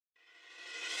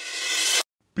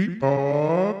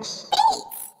Beatbox.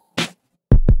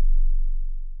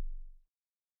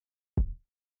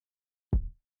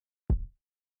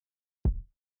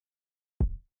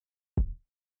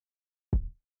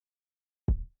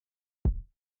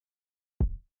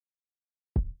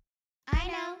 I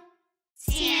know.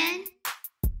 10,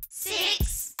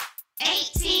 6,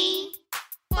 18,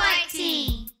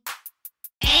 14,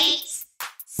 8,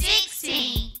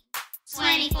 16,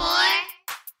 24,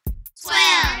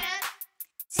 12,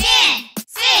 10,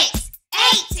 6,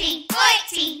 18,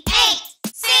 14, 8,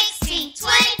 16,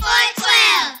 24,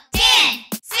 12, 10,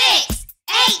 6,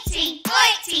 18,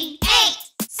 14, 8,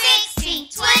 16,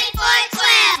 24,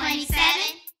 12,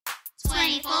 27,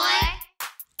 24,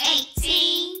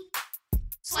 18,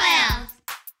 12,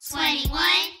 21,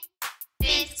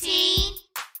 15,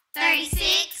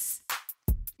 36,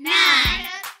 9,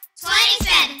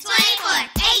 27, 24,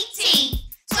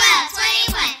 18, 12,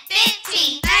 21,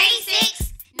 15,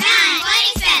 36, 9,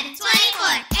 27,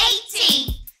 24,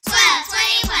 18, 12,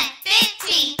 21,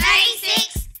 15,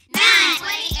 36, 9,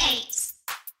 28,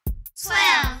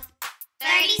 12,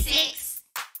 36,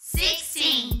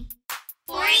 16,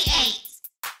 48,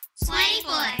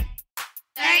 24,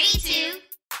 32,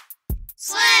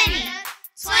 20,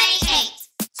 28,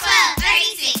 12,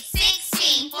 36,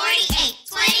 16, 48,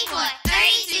 24,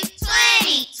 32,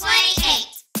 20, 28,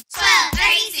 12,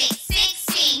 36,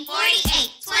 16,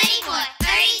 48, 24,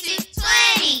 32,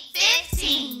 20,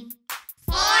 15,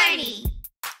 40,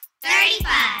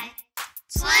 35,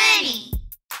 20,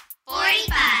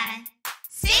 45,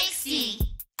 60,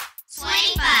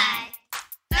 25,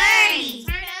 30,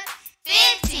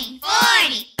 15,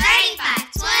 40,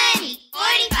 35, 20,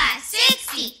 45,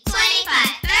 60,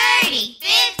 25, 30,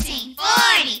 15,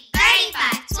 40,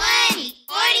 35, 20,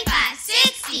 45,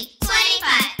 60,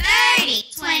 25, 30,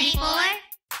 24,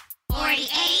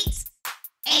 48,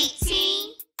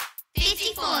 18,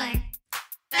 54,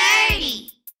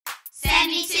 30,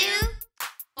 72,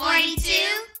 42,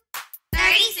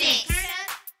 36,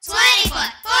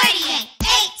 24, 48,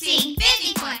 18,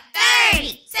 54,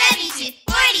 30, 72,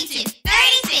 42,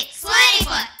 36,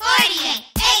 24, 48,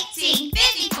 18,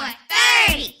 54,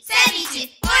 30, 72,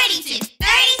 42,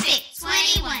 36,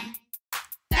 21,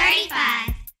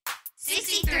 35,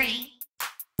 63,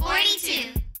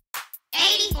 42,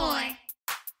 84,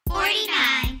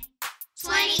 49,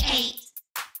 28,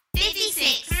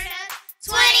 56,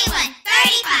 21,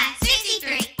 35,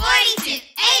 63, 42,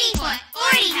 84,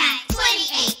 49,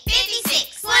 28,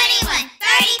 56, 21,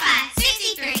 35,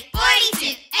 63,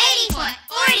 42, 84,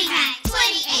 49,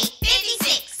 28,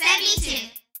 56,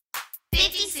 72,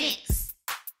 56,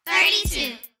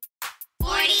 32,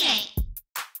 48,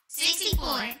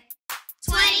 64,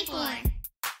 24,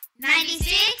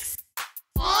 96,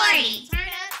 40,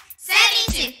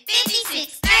 72,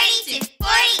 56, 32,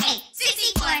 48,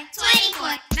 64,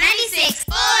 24, 96,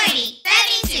 40,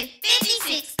 72,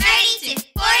 56, 32,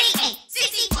 48,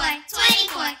 64,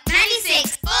 24,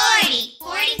 96, 40,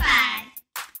 45,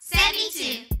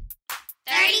 72,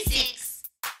 36,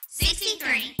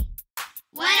 63,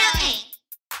 108,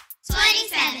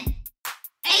 27,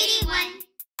 81,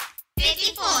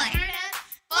 54,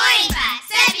 45,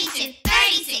 72,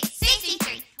 36,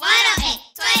 63, 108,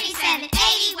 27,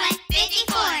 81,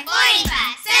 54,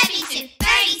 45, 72,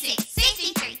 36,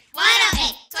 63,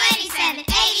 108, 27,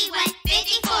 81,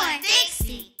 54,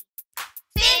 60,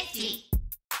 50,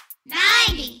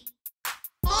 90,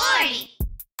 40,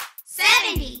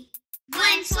 70,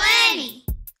 120,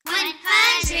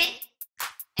 100,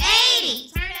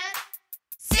 80,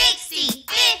 60,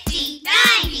 50,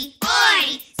 90,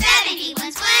 40, 70,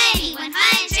 120, 100,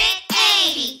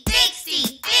 80,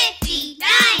 60, 50,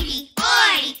 90,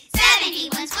 40, 70,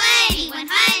 120, 100,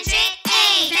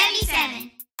 80,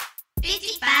 77,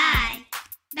 55,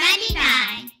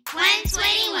 99,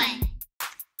 121,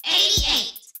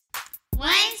 88,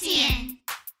 110,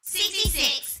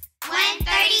 66,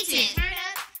 132,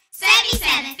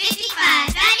 77,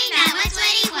 55, 99,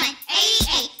 121,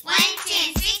 88,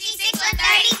 110, 66,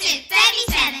 132,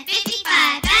 77,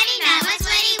 55, 99,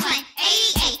 121,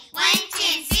 88,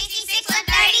 110, 66,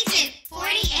 132,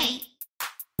 48,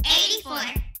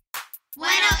 84,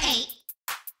 108,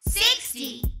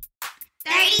 60,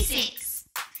 36,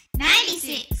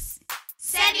 96,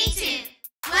 72,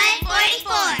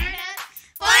 144,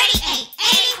 48,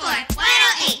 84,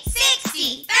 108,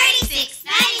 60, 36,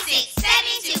 96,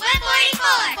 72,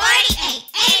 144, 48,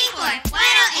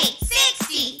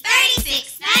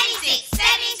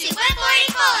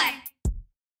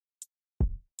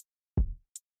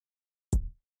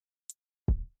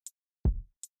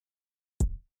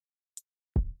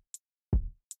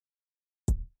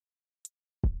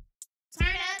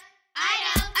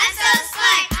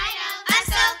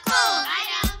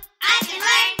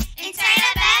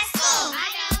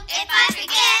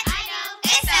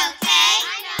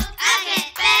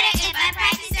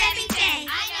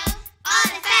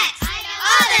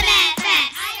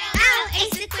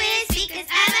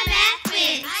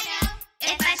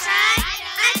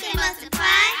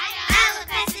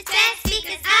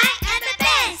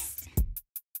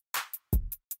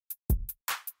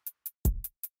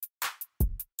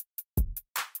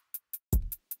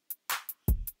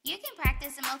 You can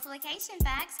practice the multiplication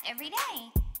facts every day.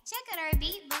 Check out our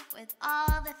beat book with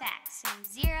all the facts from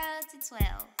 0 to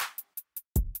 12.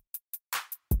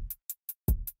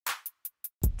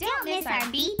 Don't miss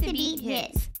our beat-to-beat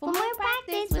hits for more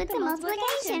practice with the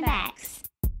multiplication facts.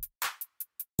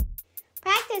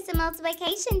 Practice the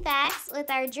multiplication facts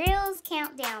with our Drillz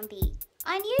Countdown beat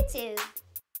on YouTube.